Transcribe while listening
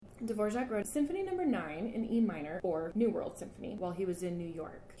Dvorak wrote Symphony No. 9 in E minor, or New World Symphony, while he was in New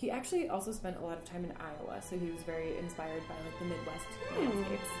York. He actually also spent a lot of time in Iowa, so he was very inspired by like the Midwest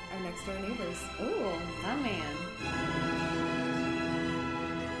landscapes. Our next door neighbors. Ooh, my man.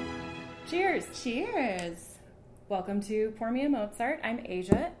 Cheers! Cheers! Welcome to Pour Me a Mozart. I'm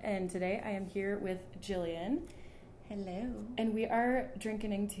Asia, and today I am here with Jillian. Hello. And we are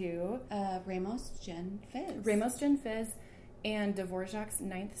drinking to Ramos Gin Fizz. Ramos Gin Fizz and Dvorak's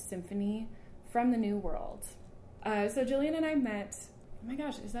Ninth Symphony from the New World. So Jillian and I met, oh my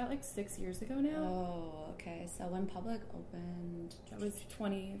gosh, is that like 6 years ago now? Oh, okay. So when Public opened... That was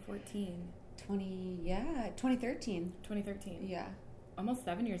 2014. 2013. 2013. Yeah. Almost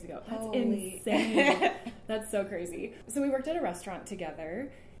 7 years ago. That's Holy. insane. That's so crazy. So we worked at a restaurant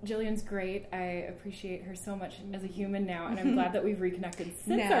together. Jillian's great. I appreciate her so much as a human now, and I'm glad that we've reconnected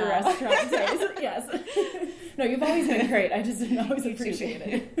since our restaurant days. Yes. No, you've always been great. I just didn't always appreciate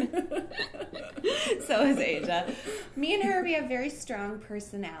it. So is Asia. Me and her, we have very strong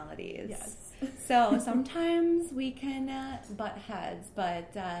personalities. Yes. So sometimes we can butt heads,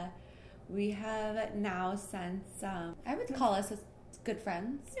 but we have now since, I would call us good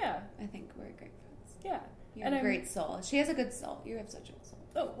friends. Yeah. I think we're great friends. Yeah. You have a great soul. She has a good soul. You have such a good soul.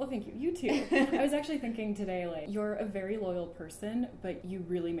 Oh, well, thank you. You too. I was actually thinking today, like, you're a very loyal person, but you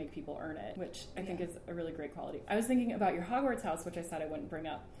really make people earn it, which I think is a really great quality. I was thinking about your Hogwarts house, which I said I wouldn't bring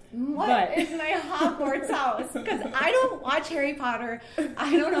up. What is my Hogwarts house? Because I don't watch Harry Potter.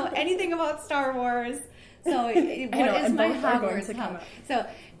 I don't know anything about Star Wars. So what is my Hogwarts house? So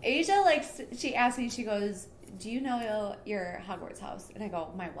Asia, like, she asked me, she goes, do you know your Hogwarts house? And I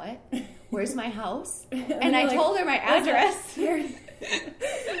go, my what? Where's my house? And I told her my address. And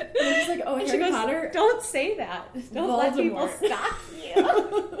she's like, oh, Harry Potter? Don't say that. Don't let people stalk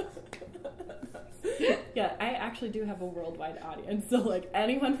you. Yeah, I actually do have a worldwide audience, so like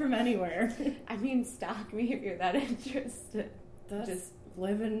anyone from anywhere. I mean, stalk me if you're that interested. That's just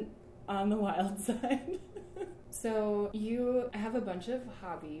living on the wild side. So you have a bunch of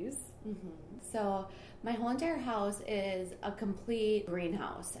hobbies. Mm-hmm. So my whole entire house is a complete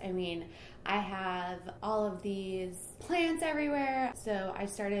greenhouse. I mean, I have all of these plants everywhere. So I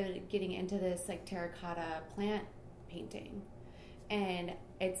started getting into this like terracotta plant painting. And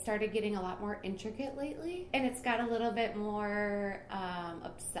it started getting a lot more intricate lately. And it's got a little bit more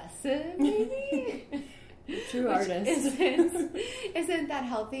obsessive, maybe. True artist. Isn't that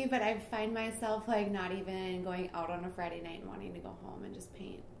healthy? But I find myself like not even going out on a Friday night and wanting to go home and just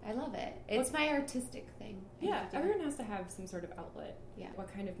paint. I love it. It's my artistic thing. Yeah, everyone has to have some sort of outlet. Yeah.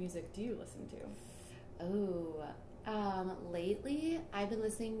 What kind of music do you listen to? Oh, lately I've been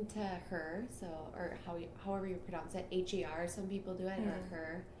listening to Her, or however you pronounce it, Her. Some people do it, or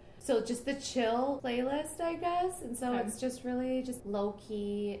Her. So just the chill playlist, I guess. And so it's just really just low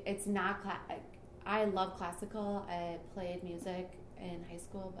key. It's not I love classical. I played music in high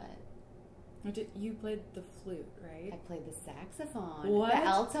school, but you played the flute, right? I played the saxophone, what? The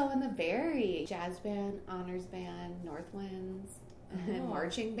alto, and the bari. Jazz band, honors band, North Winds,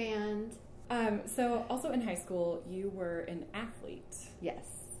 marching band. So also in high school, you were an athlete. Yes.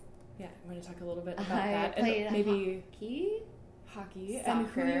 Yeah, I'm going to talk a little bit about that. I played and maybe hockey, soccer. And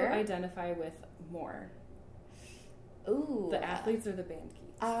who you identify with more? Ooh, the athletes or the band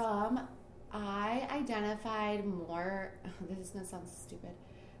geeks? I identified more. This is gonna sound stupid,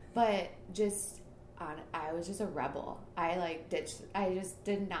 but I was just a rebel. I just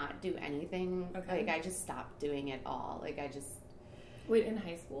did not do anything. Okay. Like I just stopped doing it all. Like I just. Wait, in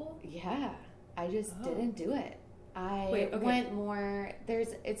high school? Yeah, I just didn't do it. I went more.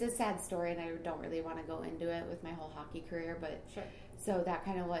 It's a sad story, and I don't really want to go into it with my whole hockey career, but sure. So that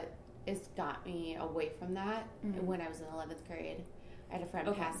kind of got me away from that. When I was in 11th grade, I had a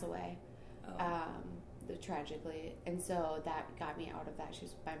friend pass away. Tragically, and so that got me out of that. She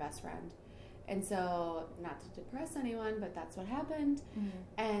was my best friend, and so not to depress anyone, but that's what happened.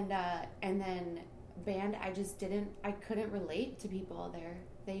 And then band, I couldn't relate to people there.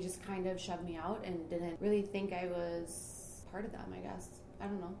 They just kind of shoved me out and didn't really think I was part of them, I guess. I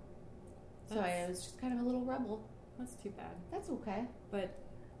don't know. So I was just kind of a little rebel. That's too bad. That's okay. But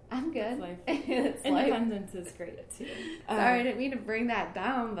I'm good. Life. It's Independence is great too. Sorry, I didn't mean to bring that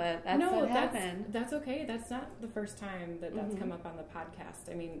down, but that's what happened. That's okay. That's not the first time that's come up on the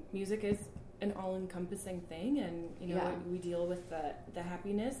podcast. I mean, music is an all-encompassing thing, and we deal with the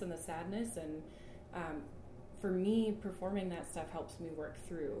happiness and the sadness, and for me, performing that stuff helps me work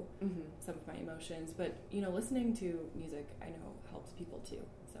through some of my emotions. But listening to music, I know, helps people too.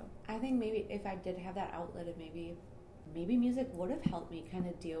 So I think maybe if I did have that outlet, of maybe music would have helped me kind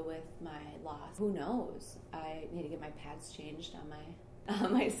of deal with my loss. Who knows? I need to get my pads changed on my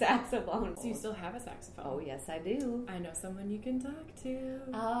my saxophone. So you still have a saxophone? Oh, yes, I do. I know someone you can talk to.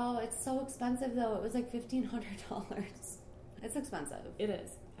 Oh, it's so expensive, though. It was like $1,500. It's expensive. It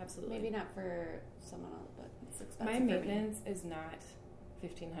is, absolutely. Maybe not for someone else, but it's expensive. My maintenance is not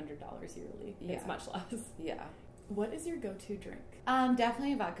 $1,500 yearly. Yeah. It's much less. Yeah. What is your go-to drink?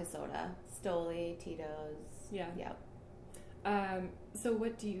 Definitely vodka soda. Stoli, Tito's. Yeah. Yep. So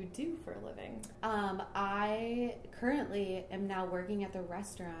what do you do for a living? I currently am now working at the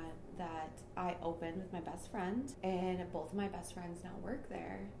restaurant that I opened with my best friend, and both of my best friends now work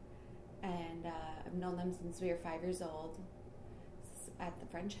there. And I've known them since we were 5 years old at the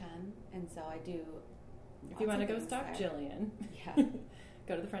French Hen, and so I do. If you want to go stalk there. Jillian, yeah,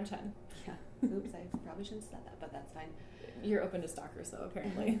 go to the French Hen. Yeah. Oops, I probably shouldn't have said that, but that's fine. You're open to stalkers, though,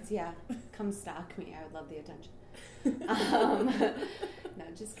 apparently. Yeah, come stalk me. I would love the attention. No,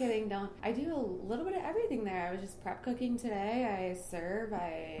 just kidding. Don't. I do a little bit of everything there. I was just prep cooking today. I serve.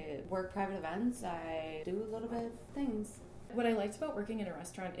 I work private events. I do a little bit of things. What I liked about working in a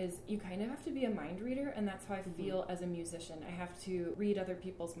restaurant is you kind of have to be a mind reader, and that's how I feel as a musician. I have to read other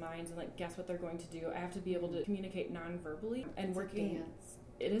people's minds and like guess what they're going to do. I have to be able to communicate non-verbally. And it's working, a dance.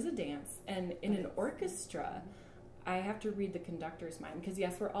 It is a dance, and in an orchestra, I have to read the conductor's mind because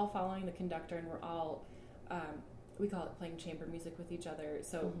yes, we're all following the conductor, and we're all we call it playing chamber music with each other.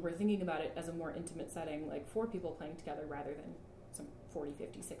 So we're thinking about it as a more intimate setting, like 4 people playing together rather than some 40,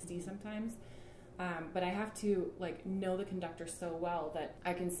 50, 60 sometimes. But I have to like know the conductor so well that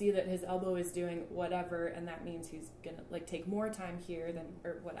I can see that his elbow is doing whatever, and that means he's gonna like take more time here than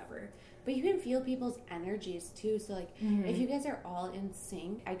or whatever. But you can feel people's energies too. So like if you guys are all in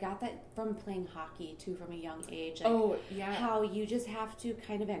sync, I got that from playing hockey too from a young age. Like, oh yeah, how you just have to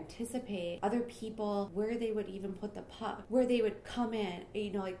kind of anticipate other people, where they would even put the puck, where they would come in.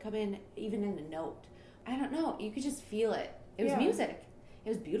 You know, like come in even in a note. I don't know. You could just feel it. It was music. It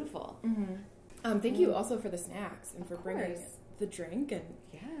was beautiful. Thank you also for the snacks and for bringing the drink and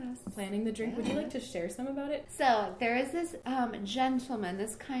planning the drink. Would you like to share some about it? So there is this gentleman,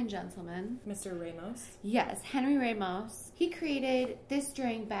 this kind gentleman. Mr. Ramos? Yes, Henry Ramos. He created this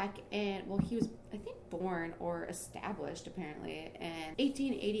drink back in, well, he was, I think, born or established, apparently, in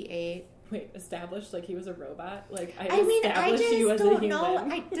 1888. Wait, established like he was a robot? Like I just don't know.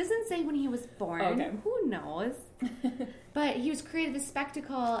 It doesn't say when he was born. Okay. Who knows? But he was created this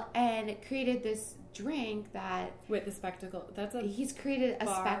spectacle and created this drink that. Wait, the spectacle. That's a. He's created a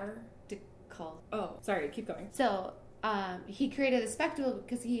bar. Spectacle. Oh, sorry. Keep going. So he created a spectacle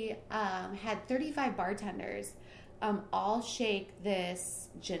because he had 35 bartenders all shake this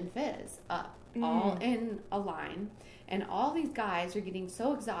gin fizz up, all in a line. And all these guys were getting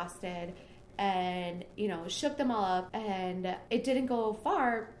so exhausted and, you know, shook them all up. And it didn't go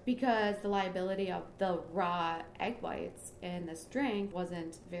far because the liability of the raw egg whites in this drink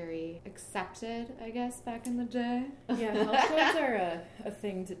wasn't very accepted, I guess, back in the day. Yeah, health codes are a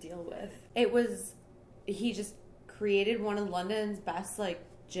thing to deal with. It was, he just created one of London's best, like,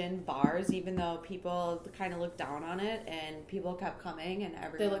 gin bars, even though people kind of looked down on it and people kept coming and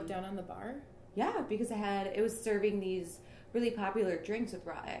everyone... They looked down on the bar? Yeah, because it was serving these really popular drinks with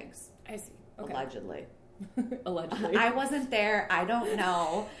raw eggs. I see. Okay. Allegedly. Allegedly. I wasn't there. I don't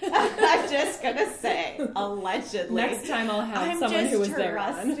know. I'm just going to say, allegedly. Next time I'll have someone who was there on.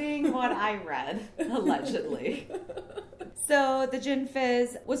 I'm just trusting what I read. Allegedly. So the gin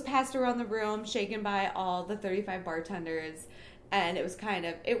fizz was passed around the room, shaken by all the 35 bartenders. And it was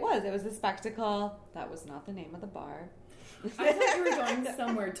a spectacle. That was not the name of the bar. I thought you were going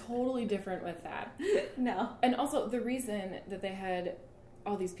somewhere totally different with that. No. And also, the reason that they had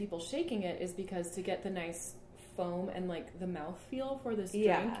all these people shaking it is because to get the nice foam and, like, the mouthfeel for this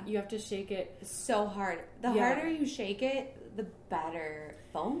drink, you have to shake it so hard. The harder you shake it, the better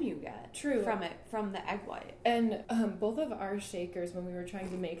foam you get. True. From the egg white. And both of our shakers, when we were trying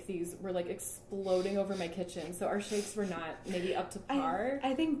to make these, were, like, exploding over my kitchen. So our shakes were not maybe up to par.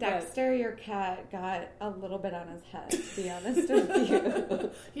 I think Dexter, your cat, got a little bit on his head, to be honest with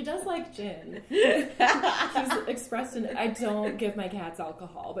you. He does like gin. He's expressed I don't give my cats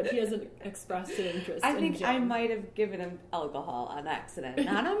alcohol, but he has expressed an interest in gin. I think I might have given him alcohol on accident,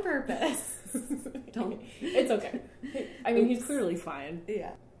 not on purpose. It's okay. I mean, he's clearly fine.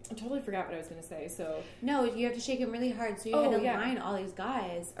 Yeah. I totally forgot what I was going to say, so... No, you have to shake him really hard, so you had to line all these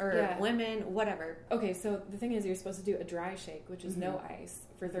guys, or women, whatever. Okay, so the thing is, you're supposed to do a dry shake, which is no ice,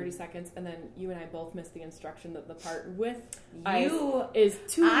 for 30 seconds, and then you and I both missed the instruction that the part with ice is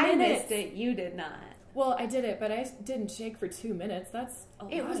 2 minutes. I missed it, you did not. Well, I did it, but I didn't shake for 2 minutes. That's a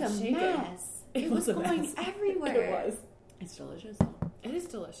lot It was of a shaking. mess. It was going everywhere. It was. It's delicious, though. It is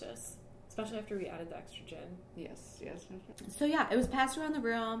delicious. Especially after we added the extra gin. Yes. So yeah, it was passed around the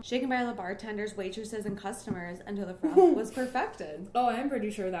room, shaken by the bartenders, waitresses, and customers until the froth was perfected. Oh, I'm pretty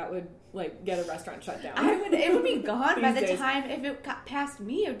sure that would get a restaurant shut down. It would be gone by the days. time if it got past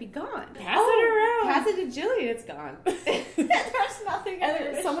me, it would be gone. Pass it around. Pass it to Jillian, it's gone. There's nothing.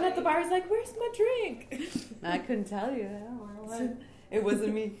 And someone at the bar is like, "Where's my drink?" I couldn't tell you. It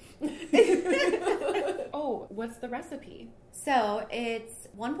wasn't me. Oh, what's the recipe? So it's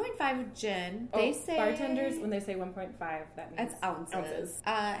 1.5 gin. They say bartenders, when they say 1.5, that means that's ounces.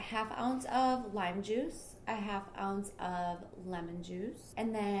 Half ounce of lime juice, a half ounce of lemon juice,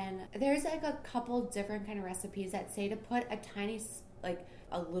 and then there's like a couple different kind of recipes that say to put a tiny, like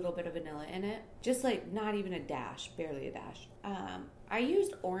a little bit of vanilla in it, just like not even a dash, barely a dash. I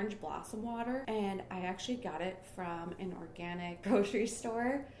used orange blossom water, and I actually got it from an organic grocery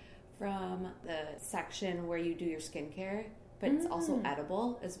store from the section where you do your skincare, but it's also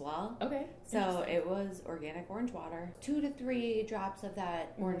edible as well. Okay. So it was organic orange water, 2 to 3 drops of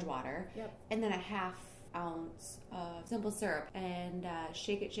that orange water, and then a half ounce of simple syrup, and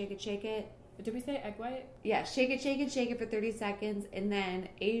shake it. Did we say egg white? Yeah, shake it for 30 seconds, and then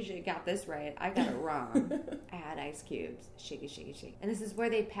Asia got this right. I got it wrong. Add ice cubes, shake it. And this is where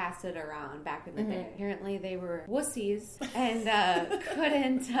they passed it around back in the day. Apparently they were wussies and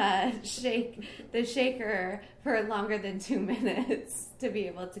couldn't shake the shaker for longer than 2 minutes to be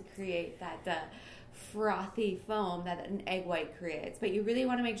able to create that frothy foam that an egg white creates. But you really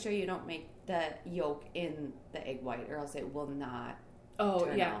want to make sure you don't make the yolk in the egg white, or else it will not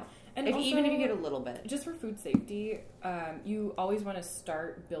turn out. And even if you get a little bit. Just for food safety, you always want to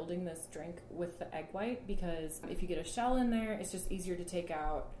start building this drink with the egg white, because if you get a shell in there, it's just easier to take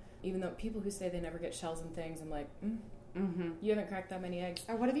out. Even though people who say they never get shells and things, I'm like, you haven't cracked that many eggs.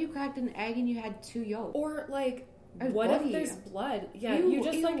 Or what if you cracked an egg and you had 2 yolks? Or what if there's blood? Yeah, you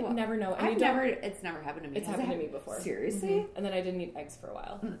just never know. And it's never happened to me. It's happened to me before. Seriously? And then I didn't eat eggs for a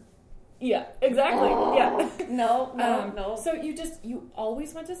while. Yeah, exactly. Oh, yeah. No. So you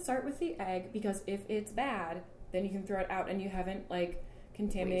always want to start with the egg, because if it's bad, then you can throw it out and you haven't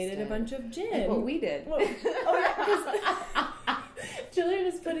contaminated a bunch of gin. Like what we did. Well, Jillian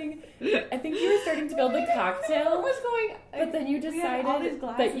is putting. I think you were starting to build the cocktail. What was going? But then you decided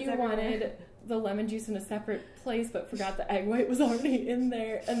that you wanted the lemon juice in a separate place, but forgot the egg white was already in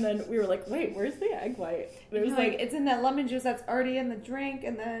there. And then we were like, "Wait, where's the egg white?" And it was it's in that lemon juice that's already in the drink,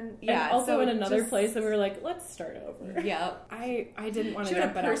 and then and also in another place. And we were like, "Let's start over." Yeah, I didn't want to. Should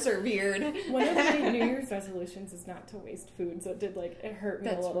have persevered. One of my New Year's resolutions is not to waste food, so it did it hurt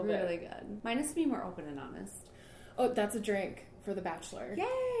me a little bit. That's really good. Mine is to be more open and honest. Oh, that's a drink for the Bachelor.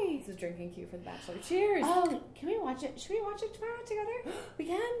 Yay! It's a drinking cue for the Bachelor. Cheers! Oh, can we watch it? Should we watch it tomorrow together? We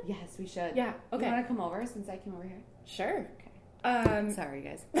can? Yes, we should. Yeah, okay. You want to come over since I came over here? Sure. Okay. Sorry,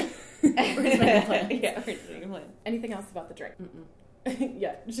 guys. We're just making a plan. Yeah, we're just making a plan. Anything else about the drink?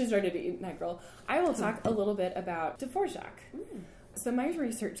 Yeah, she's ready to eat that girl. I will talk a little bit about Dvorak. So my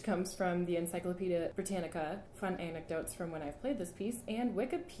research comes from the Encyclopedia Britannica, fun anecdotes from when I've played this piece, and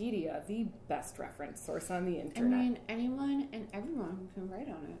Wikipedia, the best reference source on the internet. I mean, anyone and everyone can write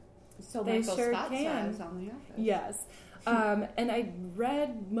on it. So they Michael sure Scott can. says on The Office. Yes. And I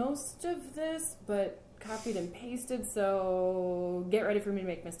read most of this, but copied and pasted, so get ready for me to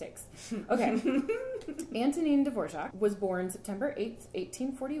make mistakes. Okay. Antonin Dvorak was born September 8th,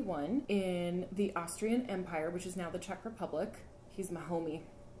 1841 in the Austrian Empire, which is now the Czech Republic. He's my homie.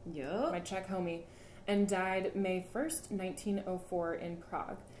 Yep. My Czech homie. And died May 1st, 1904 in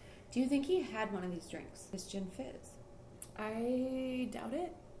Prague. Do you think he had one of these drinks? This gin fizz? I doubt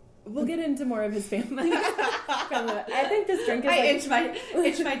it. We'll get into more of his family. I think this drink is I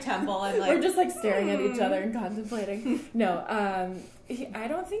itch my temple and we're just staring at each other and contemplating. No, I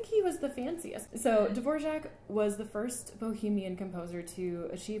don't think he was the fanciest. So Dvorak was the first Bohemian composer to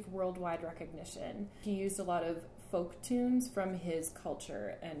achieve worldwide recognition. He used a lot of folk tunes from his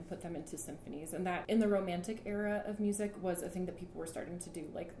culture and put them into symphonies, and that in the Romantic era of music was a thing that people were starting to do.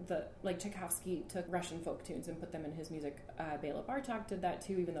 Like Tchaikovsky took Russian folk tunes and put them in his music. Bela Bartok did that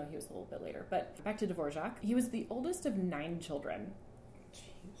too, even though he was a little bit later. But back to Dvorak, he was the oldest of 9 children.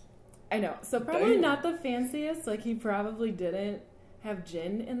 Jeez. I know, so probably not the fanciest. He probably didn't have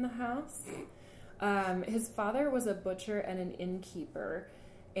gin in the house. His father was a butcher and an innkeeper,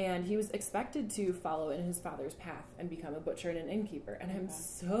 and he was expected to follow in his father's path and become a butcher and an innkeeper. And I'm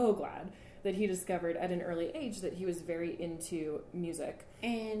so glad that he discovered at an early age that he was very into music.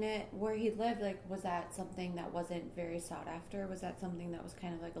 And where he lived, was that something that wasn't very sought after? Was that something that was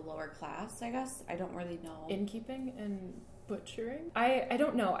kind of a lower class, I guess? I don't really know. Innkeeping in butchering. I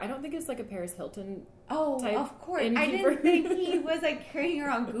don't know. I don't think it's like a Paris Hilton. Oh, type of course. innkeeper. I didn't think he was like carrying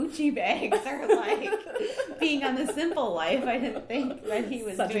around Gucci bags or like being on the simple life. I didn't think that he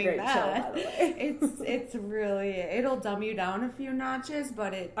was Such doing a great that. show, by the way. It's really, it'll dumb you down a few notches,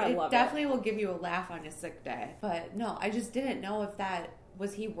 but it definitely will give you a laugh on a sick day. But no, I just didn't know if that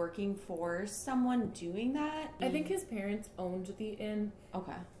was he working for someone doing that. I think his parents owned the inn.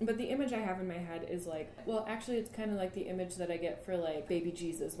 Okay. But the image I have in my head is like, well, actually, it's kind of like the image that I get for like baby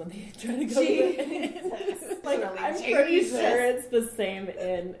Jesus when they try to go to the inn. Like, I'm pretty sure it's the same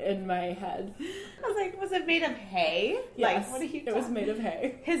inn in my head. I was like, was it made of hay? Yes, like, what are you it was made of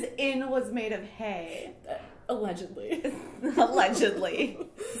hay. His inn was made of hay. Allegedly. Allegedly.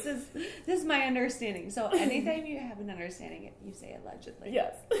 This is my understanding. So anytime you have an understanding, you say allegedly.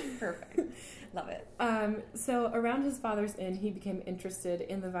 Yes. Perfect. Love it. So around his father's inn, he became interested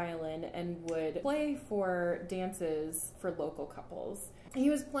in the violin and would play for dances for local couples. He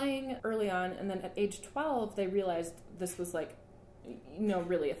was playing early on, and then at age 12, they realized this was like,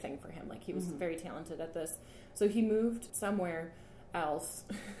 really a thing for him. Like, he was very talented at this. So he moved somewhere else.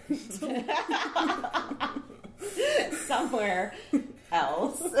 Somewhere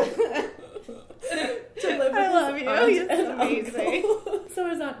else. To live with I love you. He's amazing. So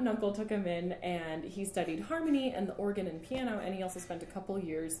his aunt and uncle took him in, and he studied harmony and the organ and piano, and he also spent a couple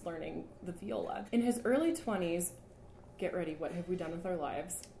years learning the viola. In his early 20s, get ready, what have we done with our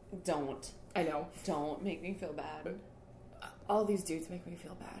lives? Don't. I know. Don't make me feel bad. All these dudes make me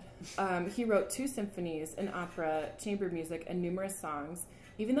feel bad. He wrote 2 symphonies, an opera, chamber music, and numerous songs,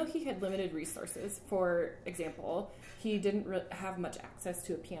 even though he had limited resources. For example, he didn't have much access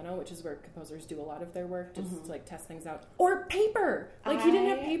to a piano, which is where composers do a lot of their work, just to like test things out. Or paper! Like, he didn't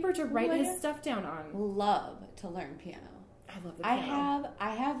have paper to write his stuff down on. Love to learn piano. I love the piano.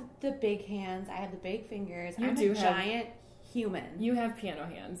 I have the big hands. I have the big fingers. I'm a giant human. You have piano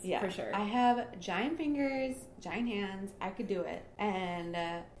hands, for sure. I have giant fingers, giant hands. I could do it. And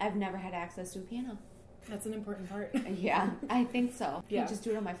I've never had access to a piano. That's an important part. Yeah, I think so. Yeah. You just do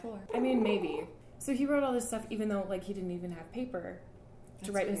it on my floor. I mean, maybe. So he wrote all this stuff even though, like, he didn't even have paper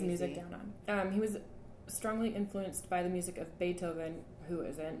to write his music down on. He was strongly influenced by the music of Beethoven, who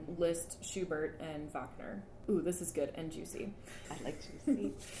isn't, Liszt, Schubert, and Wagner. Ooh, this is good and juicy. I like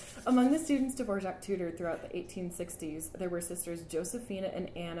juicy. Among the students Dvorak tutored throughout the 1860s, there were sisters Josephina and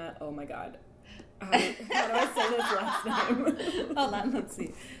Anna. Oh my God. How do I say this last name? Hold on, let's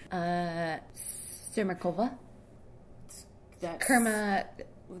see. Sturmakova. That's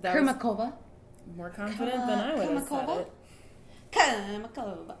Kermakova. More confident than I would have said it.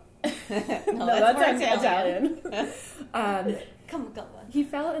 Kermakova. No, that's Italian. Kermakova. He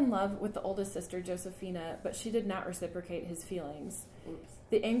fell in love with the oldest sister, Josephina, but she did not reciprocate his feelings. Oops.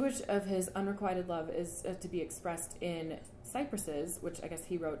 The anguish of his unrequited love is to be expressed in Cypresses, which I guess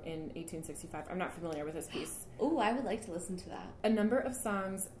he wrote in 1865. I'm not familiar with this piece. Ooh, I would like to listen to that. A number of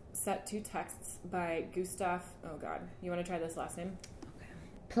songs set to texts by Gustav... Oh, God. You want to try this last name?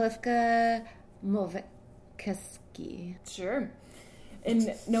 Okay. Plivka Movekeski. Sure.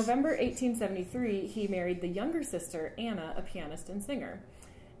 In November 1873, he married the younger sister, Anna, a pianist and singer.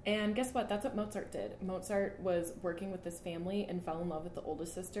 And guess what? That's what Mozart did. Mozart was working with this family and fell in love with the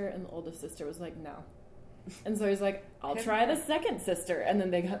oldest sister, and the oldest sister was like, no. And so he's like, I'll try the second sister. And then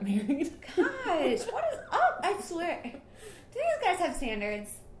they got married. Gosh, what is up? I swear. Do these guys have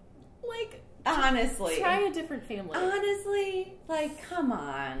standards? Like, honestly. Try a different family. Honestly, like, come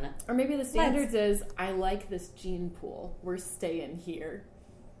on. Or maybe the standards is, I like this gene pool. We're staying here.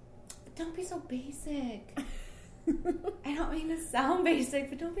 Don't be so basic. I don't mean to sound basic,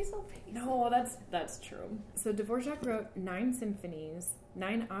 but don't be so basic. No, that's true. So Dvorak wrote 9 symphonies,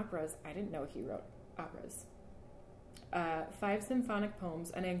 9 operas. I didn't know he wrote operas. 5 symphonic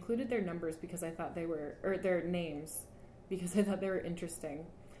poems, and I included their numbers because I thought they were, or their names, because I thought they were interesting.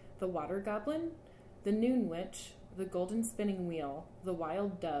 The Water Goblin, The Noon Witch, The Golden Spinning Wheel, The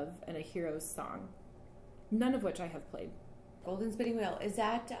Wild Dove, and A Hero's Song. None of which I have played. Golden Spinning Wheel. Is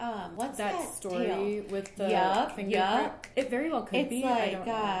that, what's that story tale? with the finger? It very well could be. It's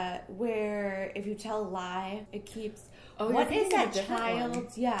like, where if you tell a lie, it keeps... Oh, what is that child? One.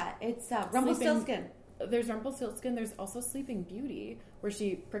 Yeah, it's Rumpelstiltskin. There's Rumpelstiltskin. There's also Sleeping Beauty, where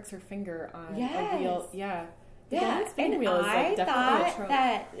she pricks her finger on a wheel. Yeah. Yeah, and I thought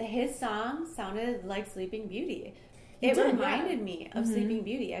that his song sounded like Sleeping Beauty. It reminded me of Sleeping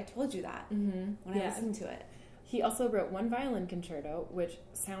Beauty. I told you that when I listened to it. He also wrote 1 violin concerto, which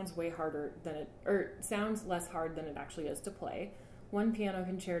sounds way harder than it, or sounds less hard than it actually is to play. 1 piano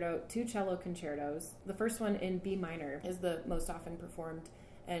concerto, 2 cello concertos. The first one in B minor is the most often performed,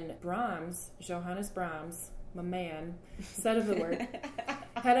 And Brahms, Johannes Brahms, my man, said of the work,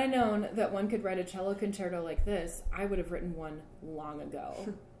 had I known that one could write a cello concerto like this, I would have written one long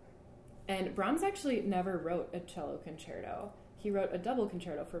ago. And Brahms actually never wrote a cello concerto. He wrote a double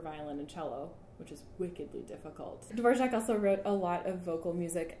concerto for violin and cello, which is wickedly difficult. Dvorak also wrote a lot of vocal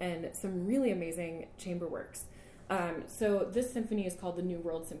music and some really amazing chamber works. So this symphony is called the New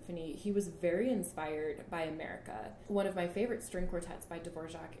World Symphony. He was very inspired by America. One of my favorite string quartets by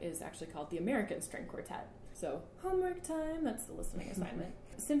Dvorak is actually called the American String Quartet. So homework time, that's the listening assignment.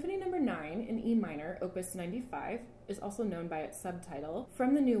 Symphony number 9 in E minor, opus 95, is also known by its subtitle,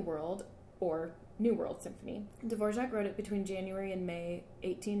 From the New World, or New World Symphony. Dvorak wrote it between January and May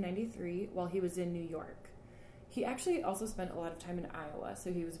 1893 while he was in New York. He actually also spent a lot of time in Iowa,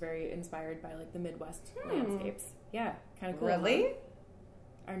 so he was very inspired by like the Midwest landscapes. Yeah, kind of cool. Really? Huh?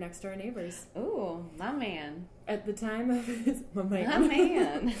 Our next door neighbors. Ooh, my man. At the time of his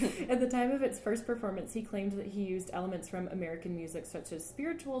At the time of its first performance, he claimed that he used elements from American music such as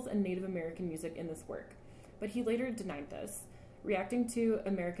spirituals and Native American music in this work. But he later denied this. Reacting to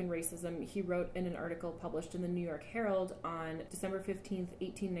American racism, he wrote in an article published in the New York Herald on December 15th,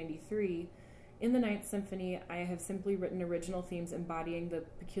 1893, "In the Ninth Symphony, I have simply written original themes embodying the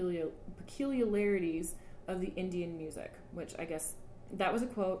peculiarities of the Indian music," which I guess that was a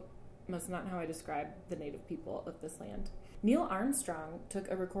quote. That's not how I describe the native people of this land. Neil Armstrong took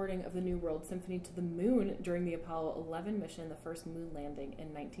a recording of the New World Symphony to the moon during the Apollo 11 mission, the first moon landing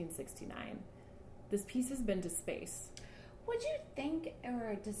in 1969. This piece has been to space. Would you think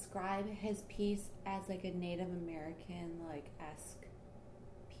or describe his piece as like a Native American esque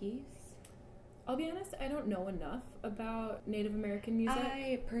piece? I'll be honest, I don't know enough about Native American music.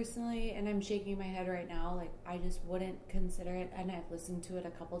 I personally, and I'm shaking my head right now, I just wouldn't consider it, and I've listened to it a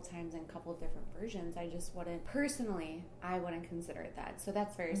couple times in a couple different versions. I just wouldn't, personally, I wouldn't consider it that. So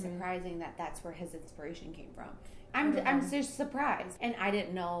that's very surprising that that's where his inspiration came from. I'm just surprised. And I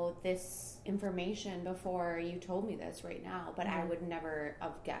didn't know this information before you told me this right now, but I would never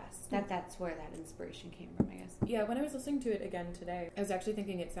have guessed that that's where that inspiration came from, I guess. Yeah, when I was listening to it again today, I was actually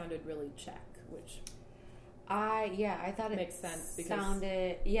thinking it sounded really Czech, which I thought it makes sense because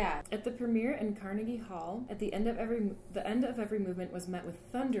sounded At the premiere in Carnegie Hall, at the end of every movement was met with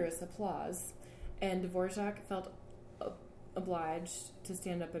thunderous applause, and Dvorak felt obliged to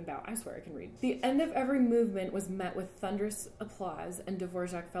stand up and bow. I swear I can read. The end of every movement was met with thunderous applause, and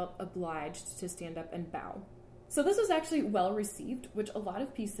Dvorak felt obliged to stand up and bow. So this was actually well received, which a lot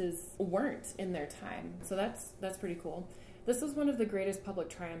of pieces weren't in their time. So that's pretty cool. This was one of the greatest public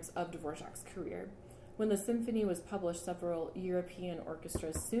triumphs of Dvorak's career. When the symphony was published, several European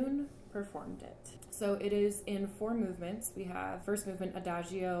orchestras soon performed it. So it is in 4 movements. We have first movement,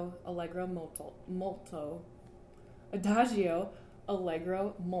 Adagio, Allegro, Molto. Adagio,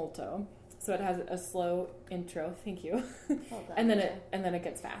 Allegro, Molto. So it has a slow intro. Thank you. and then it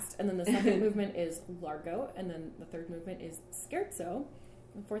gets fast. And then the second movement is Largo, and then the third movement is Scherzo.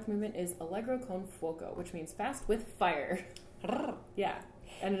 The fourth movement is Allegro con fuoco, which means fast with fire. Yeah,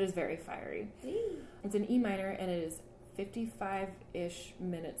 and it is very fiery. It's in E minor, and it is 55-ish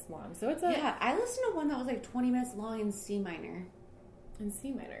minutes long. So it's I listened to one that was 20 minutes long in C minor. In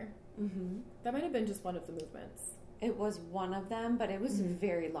C minor? Mm-hmm. That might have been just one of the movements. It was one of them, but it was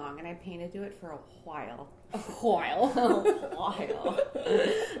very long, and I painted to it for a while. A while? A while.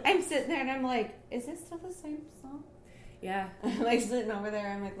 I'm sitting there, and I'm like, is this still the same song? Yeah. I'm sitting over there,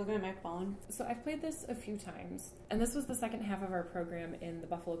 I'm looking at my phone. So I've played this a few times, and this was the second half of our program in the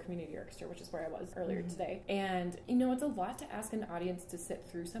Buffalo Community Orchestra, which is where I was earlier today. And, it's a lot to ask an audience to sit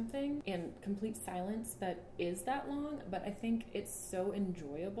through something in complete silence that is that long, but I think it's so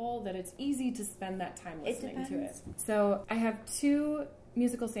enjoyable that it's easy to spend that time listening to it. So I have 2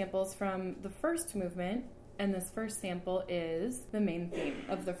 musical samples from the first movement, and this first sample is the main theme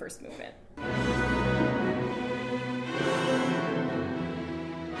of the first movement.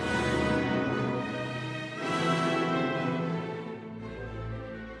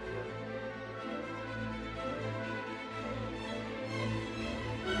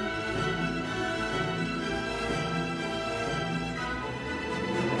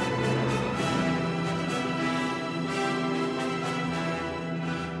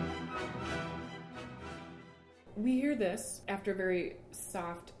 We hear this after a very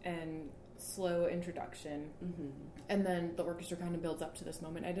soft and slow introduction, and then the orchestra kind of builds up to this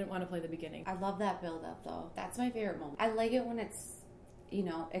moment. I didn't want to play the beginning. I love that build up, though. That's my favorite moment. I like it when it's,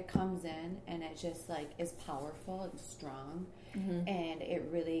 it comes in and it just is powerful and strong, and it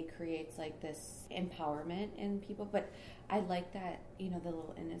really creates this empowerment in people. But I like that, the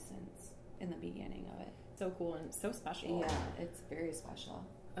little innocence in the beginning of it. so cool and so special. Yeah, it's very special.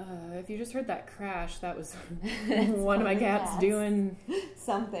 If you just heard that crash, that was one of my cats doing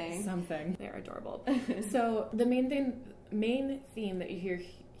something. They're adorable. So the main theme that you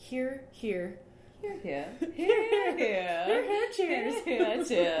hear here. Cheers.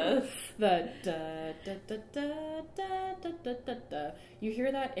 The da da da da da da da da. You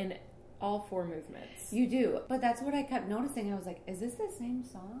hear that in all 4 movements. You do, but that's what I kept noticing. I was like, is this the same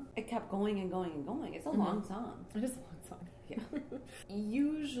song? It kept going and going and going. It's a long song. It is a long song. Yeah.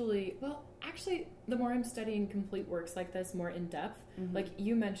 Usually, well, actually, the more I'm studying complete works like this, more in depth, like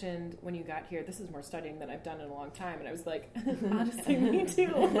you mentioned when you got here, this is more studying than I've done in a long time. And I was like, honestly, me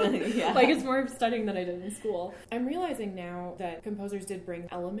too. Yeah. Like, it's more studying than I did in school. I'm realizing now that composers did bring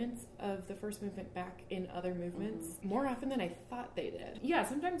elements of the first movement back in other movements more often than I thought they did. Yeah,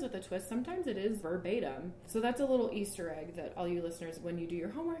 sometimes with a twist, sometimes it is verbatim. So that's a little Easter egg that all you listeners, when you do your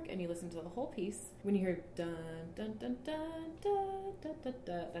homework and you listen to the whole piece, when you hear dun, dun, dun, dun, dun, dun, dun,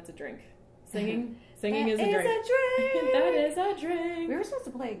 dun, that's a drink. Singing is a drink. That is a drink. We were supposed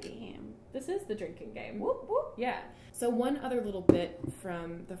to play a game. This is the drinking game. Whoop, whoop. Yeah. So one other little bit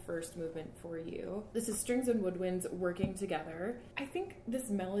from the first movement for you. This is strings and woodwinds working together. I think this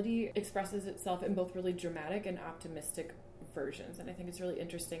melody expresses itself in both really dramatic and optimistic versions, and I think it's really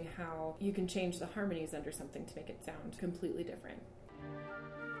interesting how you can change the harmonies under something to make it sound completely different.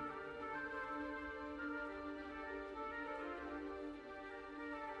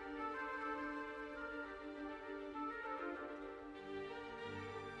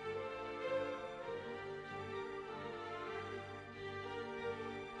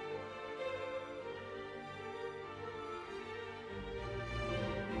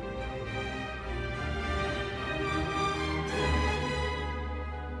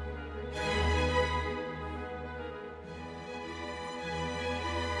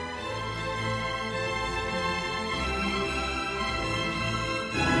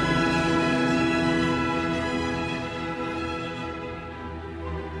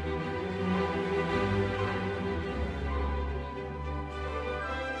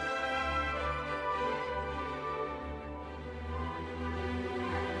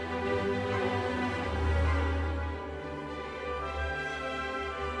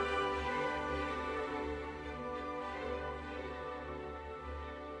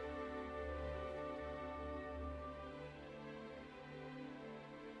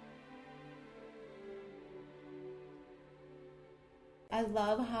 I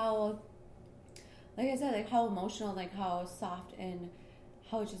love how, like I said, like how emotional, like how soft, and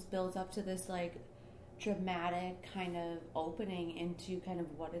how it just builds up to this like dramatic kind of opening into kind of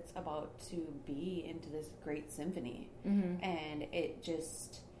what it's about to be, into this great symphony. And it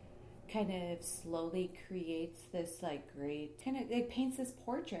just kind of slowly creates this like great kind of, it paints this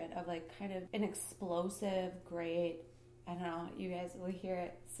portrait of like kind of an explosive, great, I don't know, you guys will hear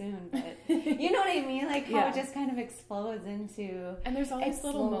it soon, but you know what I mean? Like how it just kind of explodes into... And there's all these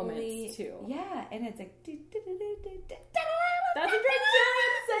little moments too. Yeah, and it's like... That's a great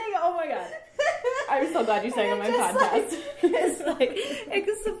saying. Oh my god. I'm so glad you sang on my podcast. It's like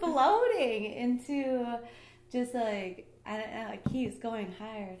exploding into just like, I don't know, it keeps going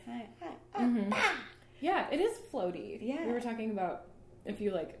higher and higher. Yeah, it is floaty. Yeah. We were talking about if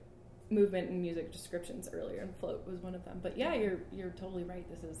you like movement and music descriptions earlier, and float was one of them. But yeah, you're totally right.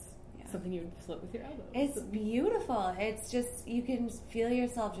 This is something you would float with your elbows. It's beautiful. It's just, you can feel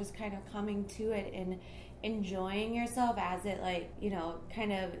yourself just kind of coming to it and enjoying yourself as it like, you know,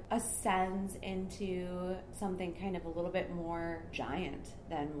 kind of ascends into something kind of a little bit more giant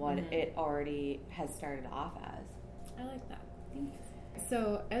than what it already has started off as. I like that. Thanks.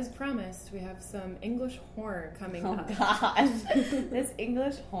 So, as promised, we have some English horn coming up. Oh gosh, this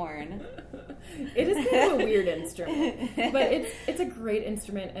English horn. It is kind of a weird instrument, but it's a great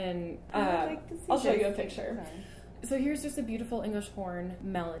instrument, and I'll show you a picture. Okay. So here's just a beautiful English horn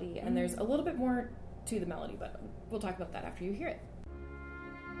melody, and there's a little bit more to the melody, but we'll talk about that after you hear it.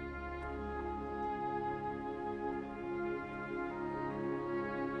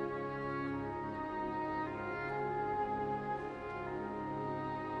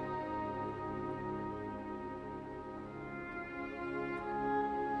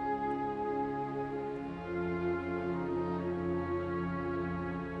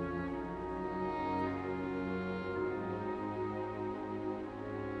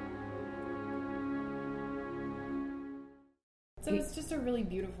 So it's just a really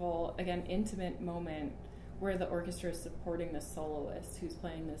beautiful, again, intimate moment where the orchestra is supporting the soloist who's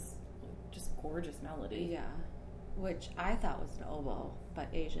playing this just gorgeous melody. Yeah, which I thought was an oboe, but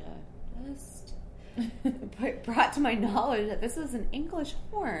Asia just brought to my knowledge that this was an English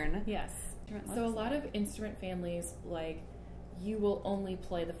horn. Yes. instrument looks So a lot of instrument families, like, you will only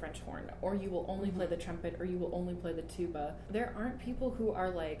play the French horn, or you will only play the trumpet, or you will only play the tuba. There aren't people who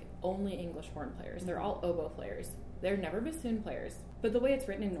are, like, only English horn players. They're all oboe players. They're never bassoon players. But the way it's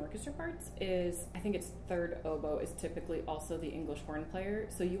written in orchestra parts is, I think it's third oboe is typically also the English horn player.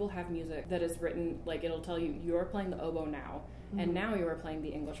 So you will have music that is written, like, it'll tell you, you're playing the oboe now, and now you are playing the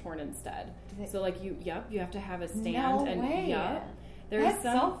English horn instead. So, like, you have to have a stand. No and way. There's That's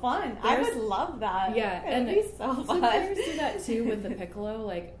so fun. I would love that. Yeah. It would be so fun. Some players do that, too, with the piccolo.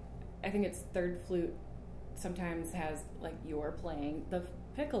 Like, I think it's third flute sometimes has, like, you're playing the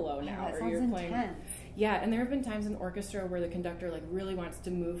piccolo now, that or sounds you're playing intense. Yeah, and there have been times in orchestra where the conductor, like, really wants to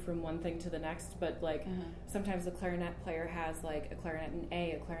move from one thing to the next, but, like, sometimes the clarinet player has, like, a clarinet in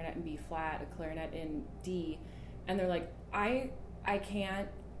A, a clarinet in B flat, a clarinet in D, and they're like, I can't,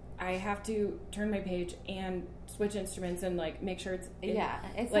 I have to turn my page and switch instruments and, like, make sure it's in,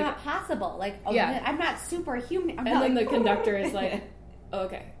 it's like, not possible. Like, I'm not superhuman. And then the conductor is like, oh,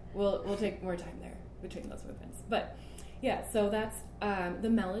 okay, we'll take more time there between those movements. But yeah, so that's the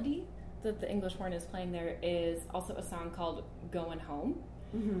melody that the English horn is playing there is also a song called Goin' Home,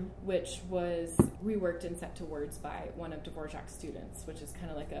 which was reworked and set to words by one of Dvorak's students, which is kind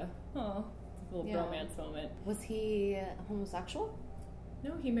of like a little bromance moment. Was he homosexual?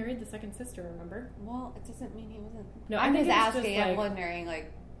 No, he married the second sister, remember? Well, it doesn't mean he wasn't. No, I'm just asking. Just, like, I'm wondering,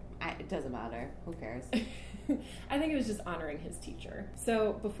 like, it doesn't matter. Who cares? I think it was just honoring his teacher.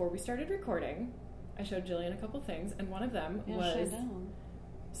 So before we started recording, I showed Jillian a couple things, and one of them was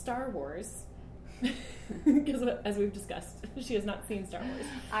Star Wars. Because as we've discussed, she has not seen Star Wars.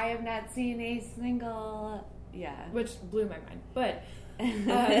 I have not seen a single... Yeah. Which blew my mind. But...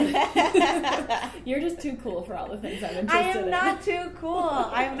 you're just too cool for all the things I'm interested in. I am not too cool.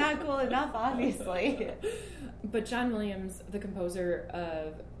 I'm not cool enough, obviously. But John Williams, the composer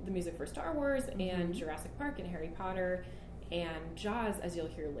of the music for Star Wars and Jurassic Park and Harry Potter and Jaws, as you'll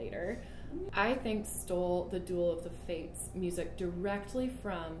hear later, I think stole the Duel of the Fates music directly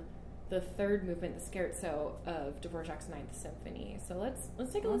from the third movement, the scherzo of Dvorak's Ninth Symphony. So let's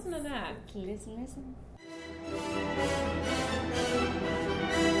take a listen to that. Listen.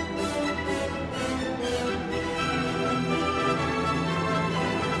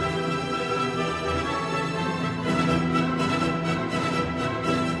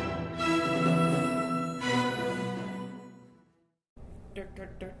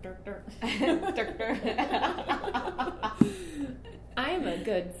 I'm a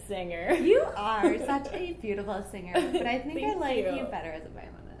good singer. You are such a beautiful singer, but I think I like you you better as a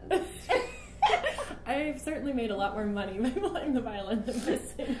violinist. I've certainly made a lot more money by playing the violin than by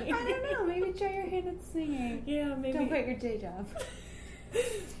singing. I don't know. Maybe try your hand at singing. Yeah, maybe. Don't quit your day job.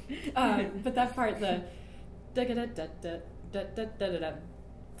 But that part, the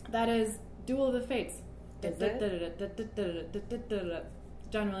that is Duel of the Fates. Is it?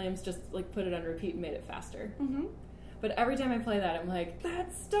 John Williams just, like, put it on repeat and made it faster. Mm-hmm. But every time I play that, I'm like,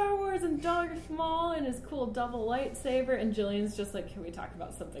 that's Star Wars and Darth Maul and his cool double lightsaber. And Jillian's just like, can we talk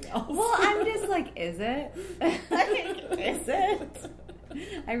about something else? Well, I'm just like, is it? Is it?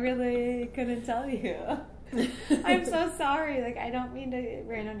 I really couldn't tell you. I'm so sorry. Like, I don't mean to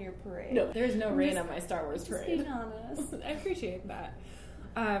rain on your parade. No, there's no rain on my Star Wars parade. Just being honest. I appreciate that.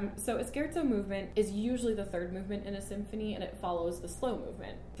 So a scherzo movement is usually the third movement in a symphony, and it follows the slow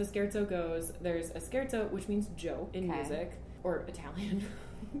movement. The scherzo goes, there's a scherzo, which means joke in music, or Italian,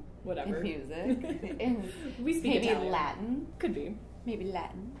 whatever. In music. We speak maybe Italian. Latin. Could be. Maybe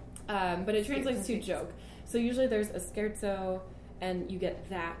Latin. But it translates to joke. So usually there's a scherzo, and you get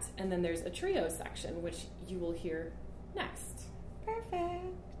that, and then there's a trio section, which you will hear next. Perfect.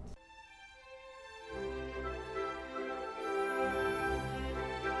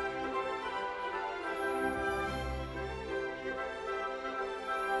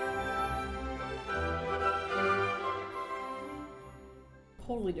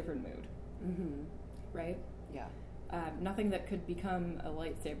 Totally different mood. Mm-hmm. Right? Yeah. Nothing that could become a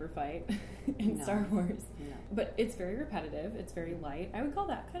lightsaber fight in Star Wars. No. But it's very repetitive. It's very light. I would call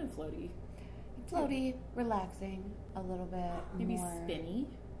that kind of floaty. Floaty, relaxing, a little bit Maybe more spinny.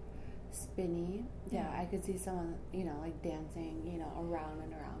 Spinny. Yeah, I could see someone, like dancing, around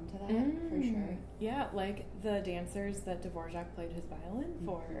and around to that, for sure. Yeah, like the dancers that Dvorak played his violin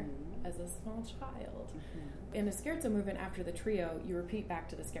for as a small child. Mm-hmm. In a scherzo movement after the trio, you repeat back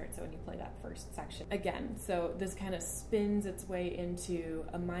to the scherzo and you play that first section again. So this kind of spins its way into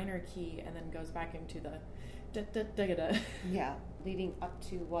a minor key and then goes back into the da-da-da-da. Yeah, leading up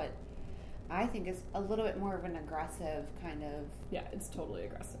to what I think is a little bit more of an aggressive kind of. Yeah, it's totally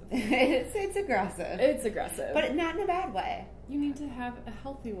aggressive. It's aggressive. It's aggressive. But not in a bad way. You need to have a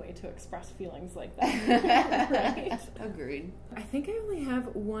healthy way to express feelings like that. Right? Agreed. I think I only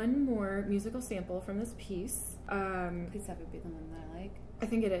have one more musical sample from this piece. Please have it be the one that I like. I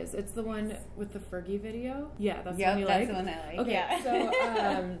think it is. It's the one with the Fergie video. Yeah, that's the one you that's like. The one I like. Okay, yeah.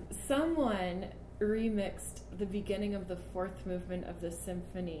 So someone remixed the beginning of the fourth movement of the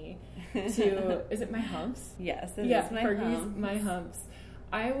symphony to, is it My Humps? Yes, it is My Fergie's Humps. My Humps.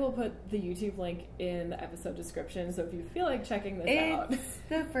 I will put the YouTube link in the episode description, so if you feel like checking this out. It's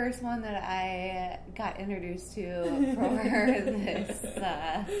the first one that I got introduced to for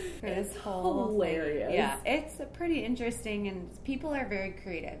this whole hilarious thing. Yeah, it's pretty interesting, and people are very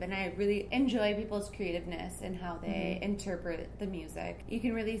creative, and I really enjoy people's creativeness and how they interpret the music. You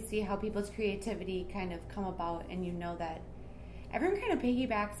can really see how people's creativity kind of come about, and you know that everyone kind of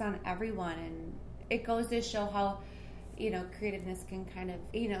piggybacks on everyone, and it goes to show how creativeness can kind of,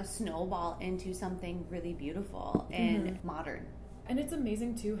 snowball into something really beautiful and modern. And it's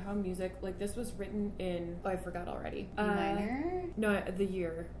amazing, too, how music, like, this was written in, I forgot already. Minor? No, the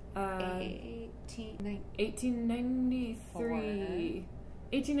year. 1893.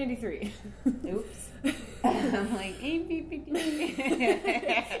 1893. Oops. I'm like, it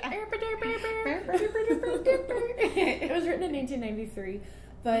was written in 1893,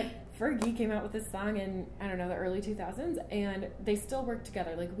 but Fergie came out with this song in, I don't know, the early 2000s, and they still work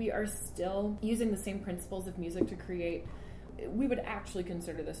together. Like, we are still using the same principles of music to create. We would actually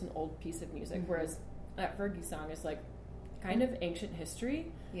consider this an old piece of music, whereas that Fergie song is like kind of ancient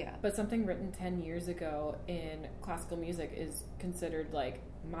history. Yeah. But something written 10 years ago in classical music is considered like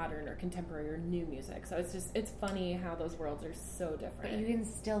modern or contemporary or new music. So it's funny how those worlds are so different. But you can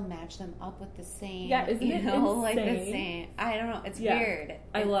still match them up with the same. Yeah, isn't it insane? Like the same. I don't know. It's weird.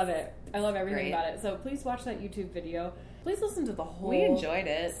 I love it. I love everything about it. So please watch that YouTube video. Please listen to the whole. We enjoyed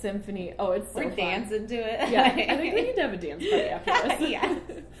it. Symphony. Oh, it's so We're fun. dancing to it. Yeah, I think we need to have a dance party after this. Yeah.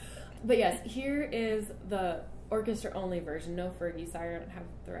 But yes, here is the orchestra only version. No Fergie. Sorry, I don't have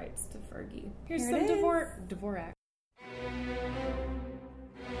the rights to Fergie. Here's Here some it is. Dvorak.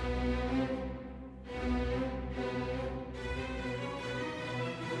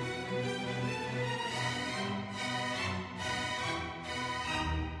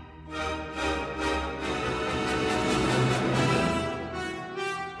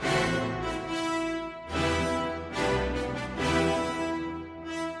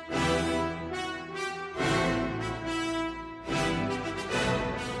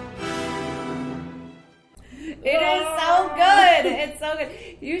 It is so good. It's so good.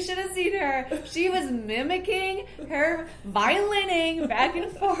 You should have seen her. She was mimicking her violining back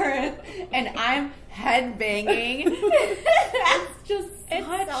and forth, and I'm headbanging.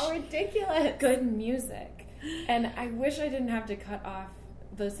 It's so ridiculous. Good music. And I wish I didn't have to cut off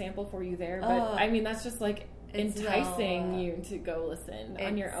the sample for you there, but I mean, that's just like enticing you to go listen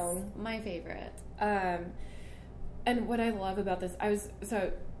on your own. My favorite. And what I love about this,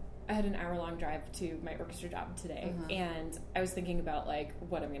 I had an hour-long drive to my orchestra job today, and I was thinking about, like,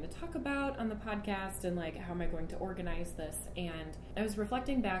 what I'm going to talk about on the podcast and, like, how am I going to organize this, and I was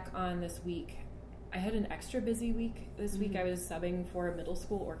reflecting back on this week. I had an extra busy week this week. I was subbing for a middle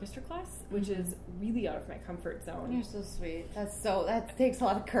school orchestra class, which is really out of my comfort zone. You're so sweet. That takes a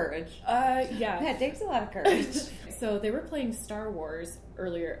lot of courage. Yeah. That takes a lot of courage. So they were playing Star Wars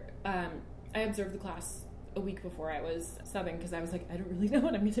earlier. I observed the class a week before I was subbing because I was like, I don't really know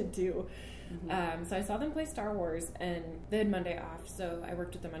what I'm going to do. So I saw them play Star Wars, and they had Monday off, so I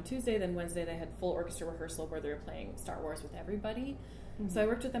worked with them on Tuesday. Then Wednesday they had full orchestra rehearsal where they were playing Star Wars with everybody. So I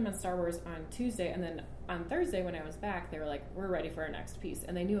worked with them on Star Wars on Tuesday, and then on Thursday when I was back, they were like, we're ready for our next piece.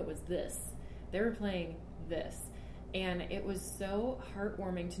 And they knew it was this. They were playing this. And it was so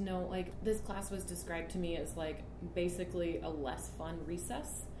heartwarming to know, like, this class was described to me as, like, basically a less fun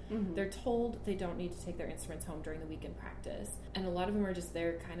recess. They're told they don't need to take their instruments home during the weekend practice. And a lot of them are just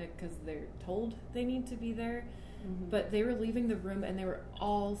there kind of because they're told they need to be there. But they were leaving the room and they were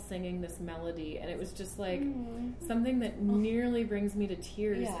all singing this melody. And it was just like something that nearly brings me to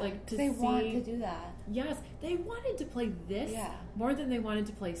tears. Yeah, like to they see, want to do that. Yes, they wanted to play this more than they wanted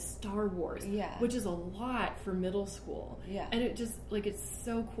to play Star Wars, which is a lot for middle school. Yeah, and it just like it's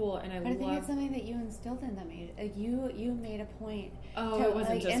so cool, and I think it's something that you instilled in them. Like you made a point. Oh, it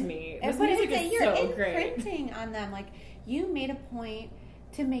wasn't just me. This music is so great. You're imprinting on them. Like you made a point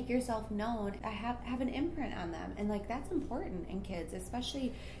to make yourself known, have an imprint on them, and like that's important in kids,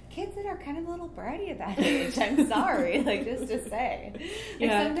 especially kids that are kind of a little bratty at that age. I'm sorry, like just to say,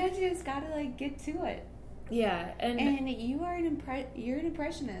 sometimes you just gotta like get to it. Yeah, and you are you're an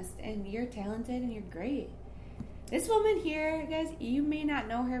impressionist, and you're talented, and you're great. This woman here, guys, you may not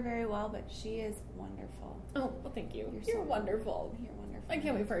know her very well, but she is wonderful. Oh, well, thank you. You're wonderful. You're wonderful. I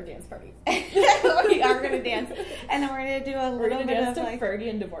can't wait for our dance party. We are going to dance, and then we're going to do a little bit of like Fergie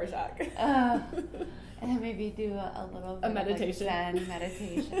and Dvorak. And then maybe do a little bit meditation. Of like Zen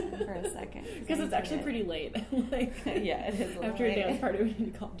meditation for a second. Because it's actually pretty late. Like, yeah, it is. After a dance party, we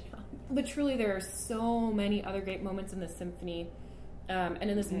need to calm down. But truly, there are so many other great moments in this symphony, and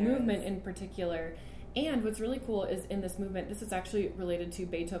in this movement in particular. And what's really cool is in this movement, this is actually related to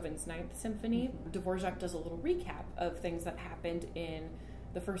Beethoven's Ninth Symphony. Dvorak does a little recap of things that happened in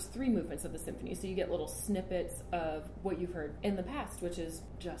the first 3 movements of the symphony. So you get little snippets of what you've heard in the past, which is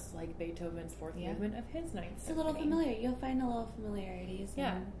just like Beethoven's 4th movement of his Ninth Symphony. It's a little familiar. You'll find a little familiarities.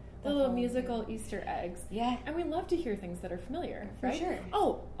 Yeah. The little musical Easter eggs. Yeah. And we love to hear things that are familiar, right? For sure.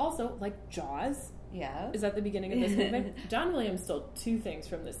 Oh, also, like Jaws. Yeah. Is at the beginning of this movement. John Williams stole 2 things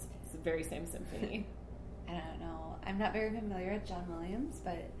from this very same symphony. I don't know. I'm not very familiar with John Williams,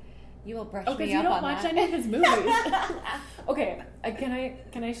 but you will brush me up on that. Oh, because you don't watch any of his movies. Okay,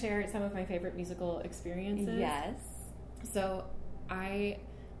 can I share some of my favorite musical experiences? Yes. So I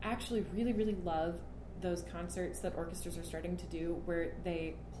actually really, really love those concerts that orchestras are starting to do where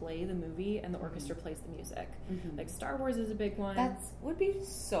they play the movie and the orchestra plays the music. Mm-hmm. Like Star Wars is a big one. That would be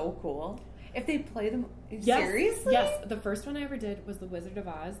so cool. If they play them, seriously? Yes. The first one I ever did was The Wizard of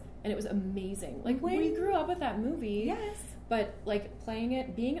Oz, and it was amazing. Like, we grew up with that movie. Yes. But, like, playing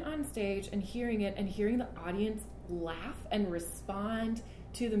it, being on stage and hearing it, and hearing the audience laugh and respond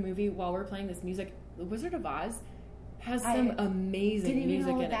to the movie while we're playing this music. The Wizard of Oz has some amazing music in it. Didn't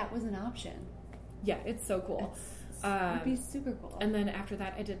even know that was an option. Yeah, it's so cool. It would be super cool. And then after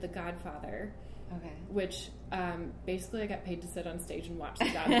that, I did The Godfather. Okay. Which, basically I got paid to sit on stage and watch The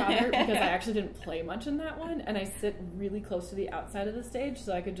Godfather because I actually didn't play much in that one, and I sit really close to the outside of the stage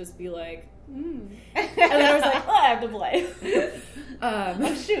so I could just be like, And then I was like, I have to play.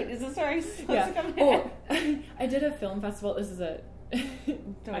 Oh shoot, is this where I'm supposed to come in? I did a film festival. This is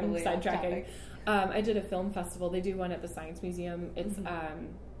totally I'm sidetracking. I did a film festival. They do one at the Science Museum. It's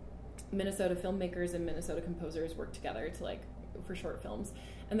Minnesota filmmakers and Minnesota composers work together to for short films.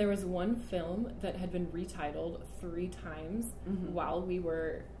 And there was one film that had been retitled 3 times while we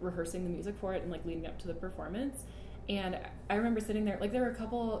were rehearsing the music for it and leading up to the performance. And I remember sitting there, there were a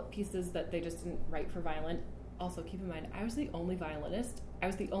couple pieces that they just didn't write for violin. Also, keep in mind, I was the only violinist. I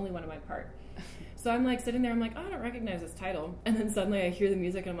was the only one in my part. So I'm sitting there, I'm I don't recognize this title. And then suddenly I hear the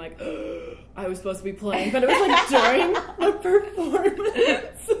music and I'm like, oh, I was supposed to be playing. But it was during the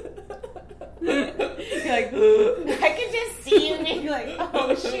performance. You're I could just see you being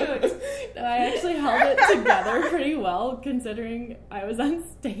oh shoot. No, I actually held it together pretty well considering I was on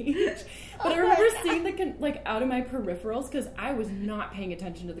stage. But I remember seeing the out of my peripherals because I was not paying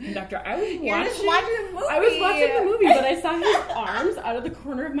attention to the conductor. I was watching the movie. I was watching the movie, but I saw his arms out of the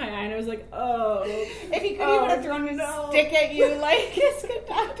corner of my eye, and I was like, "Oh!" If he could, he would have thrown his stick at you his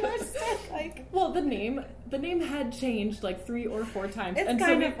conductor stick. Well, the name had changed 3 or 4 times. It's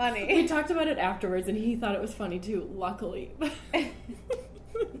kind of funny. We talked about it afterwards, and he thought it was funny too. Luckily.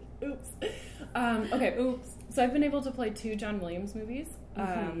 Oops. Okay. Oops. So I've been able to play 2 John Williams movies.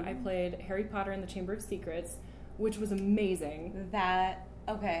 I played Harry Potter and the Chamber of Secrets, which was amazing. And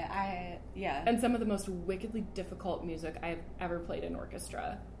some of the most wickedly difficult music I've ever played in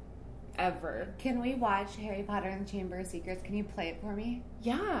orchestra. Ever. Can we watch Harry Potter and the Chamber of Secrets? Can you play it for me?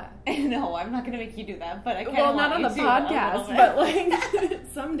 Yeah. No, I'm not going to make you do that, but I kind of Well, not on the podcast,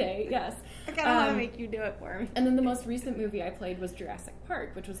 but someday, yes. I kind of want to make you do it for me. And then the most recent movie I played was Jurassic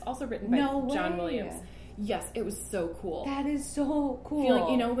Park, which was also written by John Williams. Yes, it was so cool. That is so cool.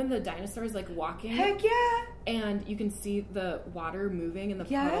 Feeling, when the dinosaurs walking? Heck yeah! And you can see the water moving in the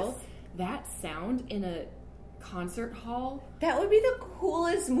puddle. That sound in a concert hall. That would be the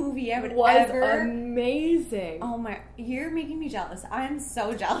coolest movie I would was ever. Amazing. Oh my! You're making me jealous. I'm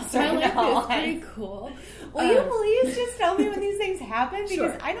so jealous right now. My life is pretty cool. Will you please just tell me when these things happen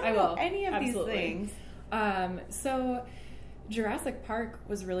because I don't know any of these things. So Jurassic Park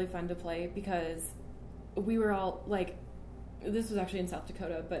was really fun to play because we were all this was actually in South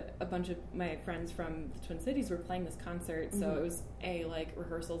Dakota, but a bunch of my friends from the Twin Cities were playing this concert, so it was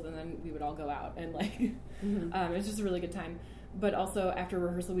rehearsals, and then we would all go out and it was just a really good time. But also after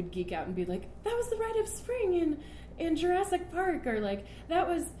rehearsal, we'd geek out and be like, "That was the Rite of Spring in Jurassic Park," or that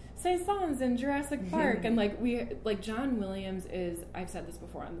was Saint-Saëns in Jurassic Park, and we John Williams is. I've said this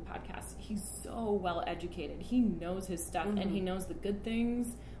before on the podcast. He's so well educated. He knows his stuff, and he knows the good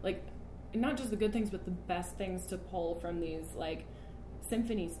things, not just the good things, but the best things to pull from these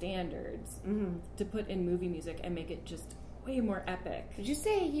symphony standards to put in movie music and make it just way more epic. Did you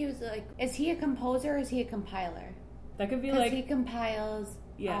say he was like, is he a composer or is he a compiler? That could be like... he compiles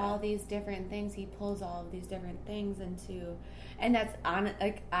all these different things. He pulls all of these different things into... And that's on,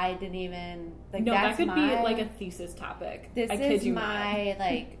 like, I didn't even... Like, no, that's that could be, like, a thesis topic. This is my,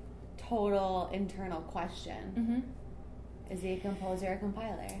 like, total internal question. Mm-hmm. Is he a composer or a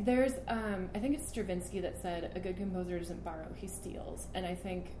compiler? There's, I think it's Stravinsky that said, a good composer doesn't borrow, he steals. And I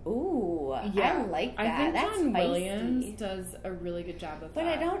think... Ooh, I like that. I think that's John feisty. Williams does a really good job of that. But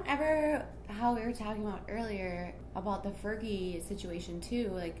I don't ever... How we were talking about earlier about the Fergie situation, too.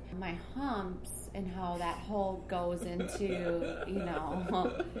 Like, my humps and how that whole goes into, you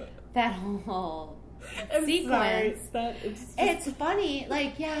know, that whole sequence. It's funny.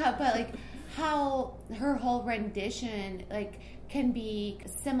 Like, yeah, but, like... how her whole rendition can be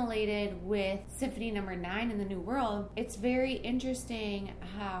assimilated with Symphony No. 9 in the New World. It's very interesting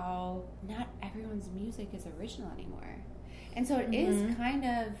how not everyone's music is original anymore. And so it is kind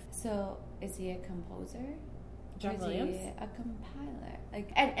of... So, is he a composer? John Williams? Is he a compiler?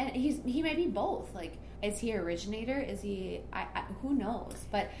 Like, and he may be both. Like, is he originator? Is he... who knows?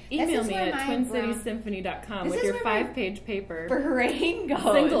 But email me at twincitysymphony.com with your 5-page paper. Brain goes.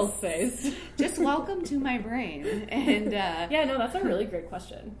 Single-spaced. Just welcome to my brain. And yeah, no, that's a really great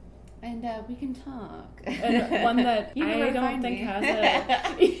question. And we can talk. And one that I don't think has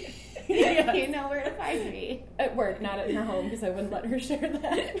a... Yes. You know where to find me. At work, not at her home, because I wouldn't let her share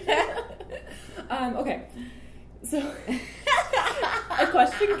that. Okay. So, a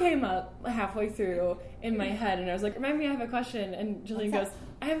question came up halfway through in my head, and I was like, remind me I have a question. And Jillian goes,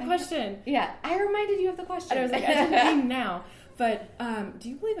 I have a question. Yeah, I reminded you of the question. And I was like, I didn't now. But do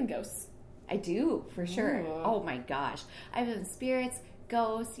you believe in ghosts? I do, for sure. Ooh. Oh my gosh. I believe in spirits,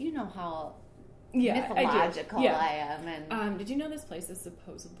 ghosts. You know how mythological I am. And did you know this place is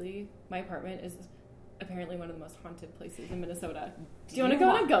supposedly, my apartment is apparently one of the most haunted places in Minnesota. Do you want to go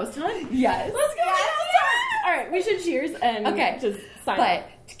on a ghost hunt? Yes. Let's go on a ghost hunt! All right, we should cheers and just sign off.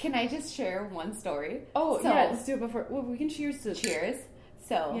 But can I just share one story? Oh, yeah, let's do it before. Well, we can cheers to... Cheers.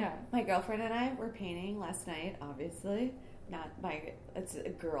 So, my girlfriend and I were painting last night, obviously. It's a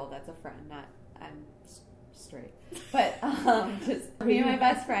girl that's a friend, not... I'm straight. But just me and my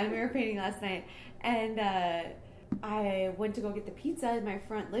best friend, we were painting last night. And I went to go get the pizza in my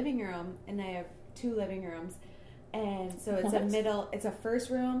front living room, and I have 2 living rooms. And so it's it's a first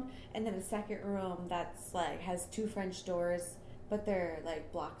room, and then a second room that's has 2 French doors, but they're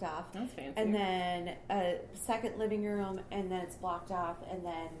blocked off. That's fancy. And then a second living room, and then it's blocked off, and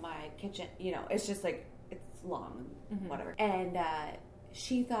then my kitchen, it's just it's long, whatever. And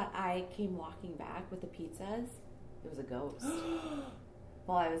she thought I came walking back with the pizzas. It was a ghost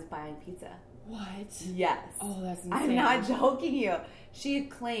while I was buying pizza. What? Yes. Oh, that's insane. I'm not joking you. She had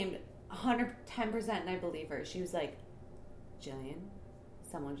claimed 110%, and I believe her. She was like, Jillian,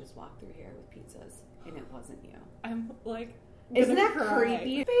 someone just walked through here with pizzas, and it wasn't you. I'm like, isn't that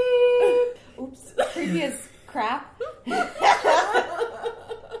creepy? Beep. Oops. Creepy as crap.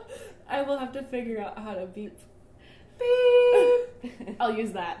 I will have to figure out how to beep. Beep. I'll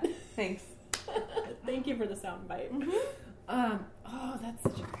use that. Thanks. Thank you for the sound bite. Oh, that's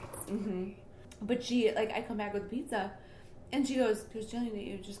such a great story. But she, I come back with pizza, and she goes, Jillian, did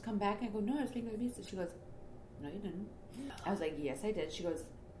you just come back? And I go, no, I was making the pizza. She goes, no, you didn't. I was like, yes, I did. She goes,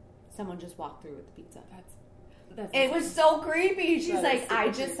 someone just walked through with the pizza. That's it was so creepy. She's like, I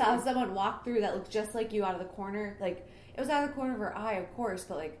just creepy. saw someone walk through that looked just like you out of the corner. It was out of the corner of her eye, of course,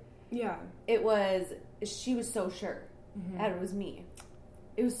 but it was, she was so sure that it was me.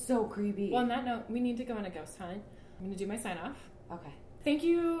 It was so creepy. Well, on that note, we need to go on a ghost hunt. I'm going to do my sign off. Okay. Thank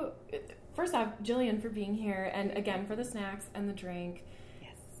you, first off, Jillian, for being here, and again for the snacks and the drink.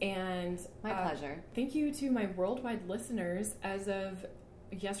 Yes. And my pleasure. Thank you to my worldwide listeners. As of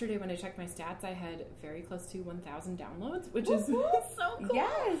yesterday, when I checked my stats, I had very close to 1,000 downloads, which is so cool.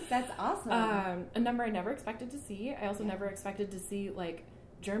 Yes, that's awesome. A number I never expected to see. I also never expected to see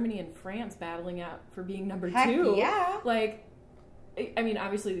Germany and France battling out for being number 2. Yeah. I mean,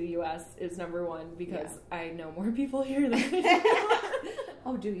 obviously the U.S. is number 1 because I know more people here than I do.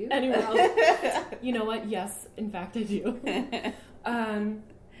 Oh, do you? Anywhere else. You know what? Yes, in fact, I do.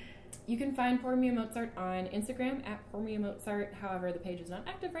 You can find Pour Me a Mozart on Instagram at Pour Me a Mozart. However, the page is not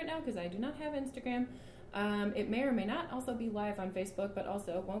active right now because I do not have Instagram. It may or may not also be live on Facebook, but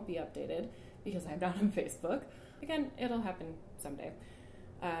also won't be updated because I'm not on Facebook. Again, it'll happen someday.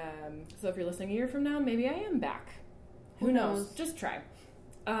 So if you're listening a year from now, maybe I am back. Who knows? Just try.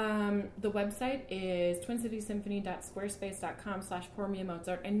 The website is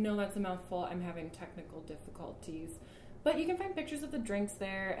twincitysymphony.squarespace.com/pourmeamozart. I know that's a mouthful. I'm having technical difficulties But you can find pictures of the drinks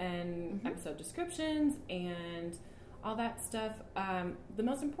there and episode descriptions and all that stuff. The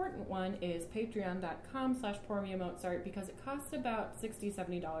most important one is patreon.com/pourmeamozart, because it costs about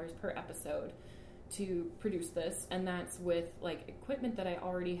 $60-$70 per episode to produce this, and that's with like equipment that I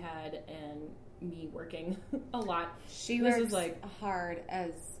already had and me working a lot. She works hard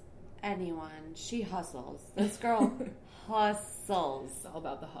as anyone. She hustles. This girl hustles. It's all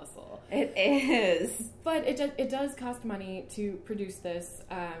about the hustle. It is. But it does cost money to produce this,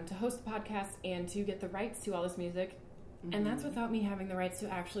 to host the podcast, and to get the rights to all this music. And that's without me having the rights to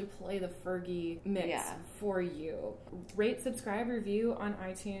actually play the Fergie mix for you. Rate, subscribe, review on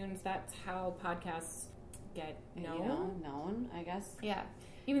iTunes. That's how podcasts get known, I guess. Yeah.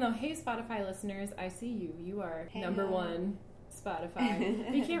 Even though, hey, Spotify listeners, I see you. You are number one Spotify.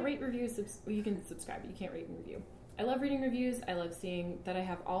 But you can't rate reviews. You can subscribe, but you can't rate and review. I love reading reviews. I love seeing that I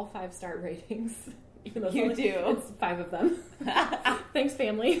have all 5-star ratings. Even though it's 5 of them. Thanks,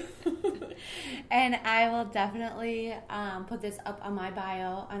 family. And I will definitely put this up on my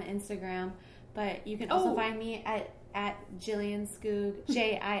bio on Instagram. But you can also find me at Jillian Skoog,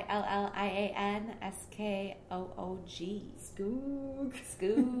 JILLIANSKOOG.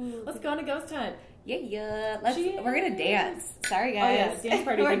 Skoog. Let's go on a ghost hunt. Yeah. We're gonna dance. Sorry, guys. Oh yeah, dance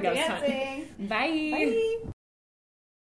party and ghost dancing. Hunt. Bye.